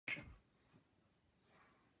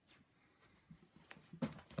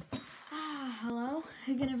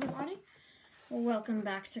again, everybody. Welcome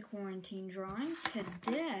back to Quarantine Drawing.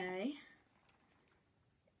 Today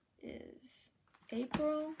is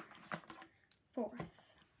April 4th.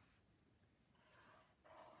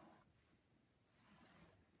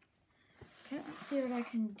 Okay, let's see what I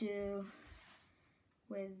can do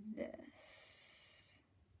with this.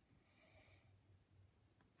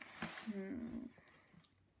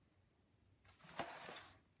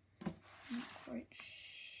 Not quite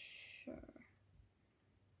sure.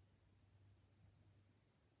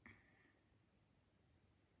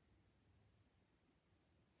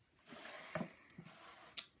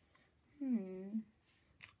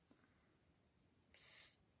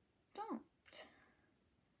 Stumped.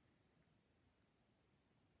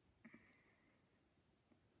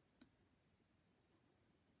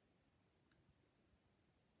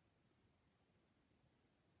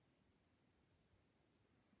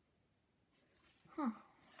 Huh.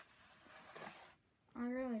 I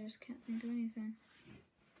really just can't think of anything.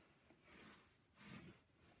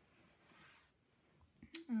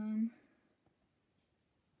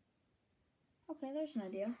 Okay, there's an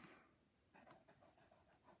idea.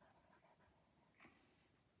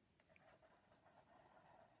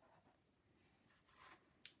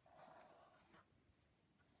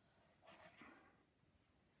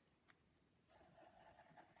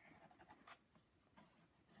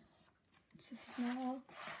 It's a small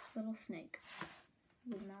little snake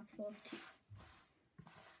with a mouthful of teeth.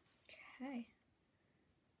 Okay,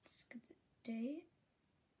 let's get the date.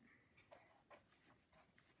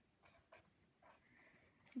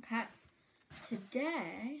 Okay,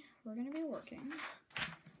 today we're going to be working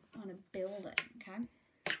on a building, okay?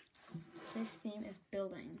 Today's theme is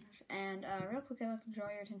buildings, and real quick I'd like to draw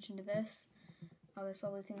your attention to this. This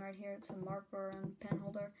lovely thing right here. It's a marker and pen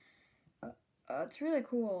holder. It's really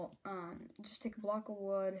cool. Just take a block of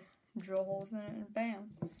wood, drill holes in it, and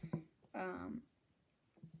bam.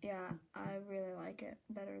 Yeah, I really like it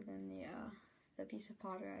better than the piece of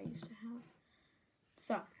pottery I used to have.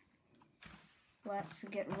 So, let's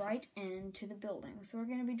get right into the building. So we're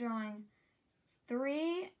going to be drawing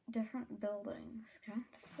 3 different buildings, okay?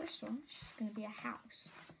 The first one is just going to be a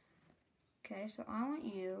house. Okay, so I want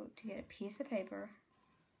you to get a piece of paper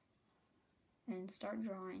and start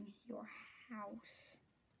drawing your house.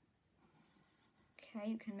 Okay,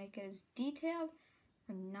 you can make it as detailed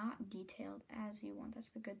or not detailed as you want. That's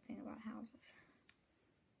the good thing about houses.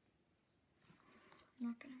 I'm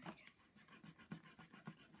not going to make it.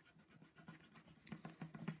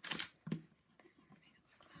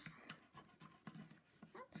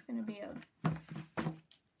 It's going to be a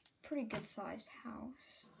pretty good sized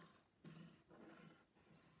house.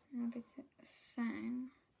 And everything the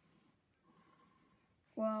same.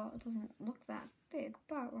 Well, it doesn't look that big,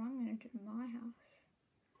 but what I'm going to do in my house,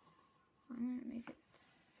 I'm going to make it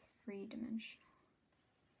 3-dimensional.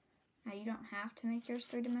 Now, you don't have to make yours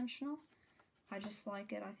 3-dimensional. I just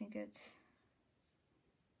like it. I think it's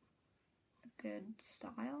a good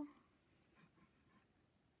style.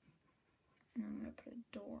 And I'm going to put a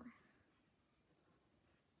door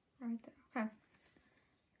right there. Okay.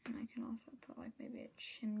 And I can also put like maybe a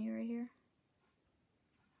chimney right here.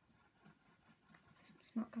 Some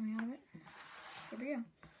smoke coming out of it. There we go.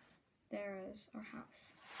 There is our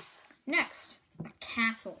house. Next, a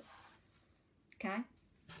castle. Okay?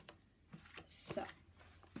 So,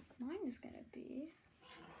 mine is going to be,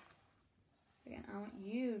 again, I want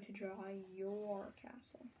you to draw your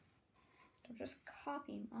castle. Don't just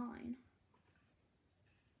copy mine.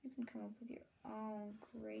 You can come up with your own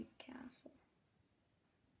great castle.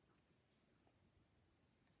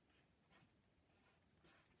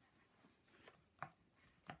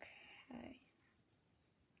 Okay.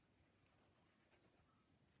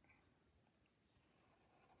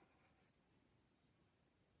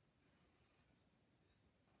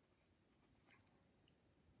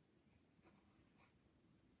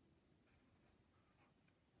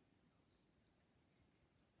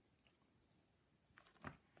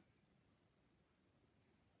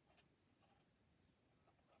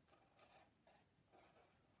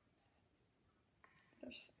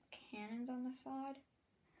 There's cannons on the side.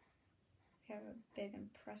 We have a big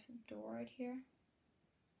impressive door right here.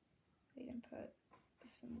 We can put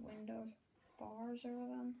some windows, bars over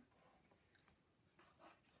them.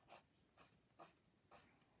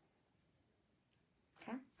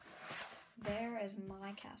 Okay. There is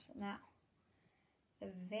my castle. Now, the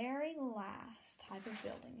very last type of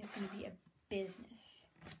building is going to be a business.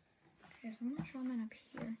 Okay, so I'm going to draw mine up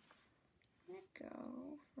here. I'm going to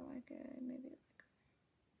go for like a, maybe like,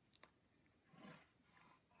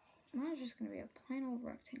 mine's just going to be a plain old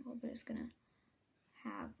rectangle, but it's going to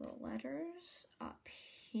have the letters up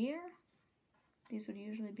here. These would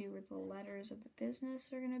usually be where the letters of the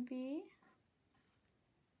business are going to be.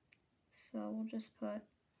 So we'll just put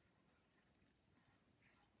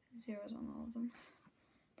zeros on all of them.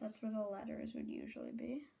 That's where the letters would usually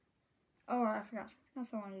be. Oh, I forgot something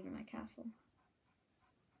else I wanted to do in my castle.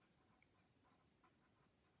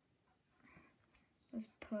 Let's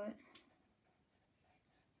put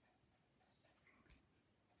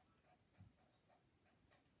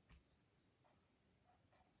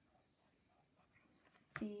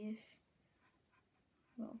these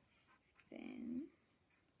little things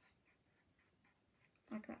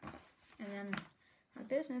like that. And then our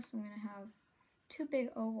business, I'm going to have 2 big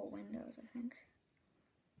oval windows, I think.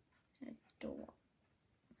 And a door.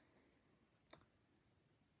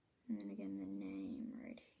 And then again, the name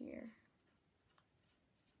right here.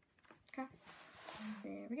 Okay.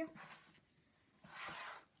 There we go.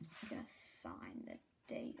 I'm going to sign the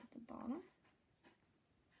date at the bottom.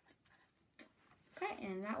 Okay,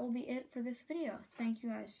 and that will be it for this video. Thank you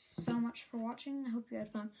guys so much for watching. I hope you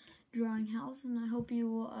had fun drawing houses, and I hope you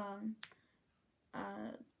will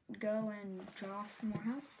go and draw some more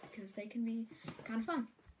houses because they can be kind of fun.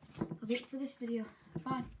 That'll be it for this video.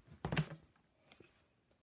 Bye.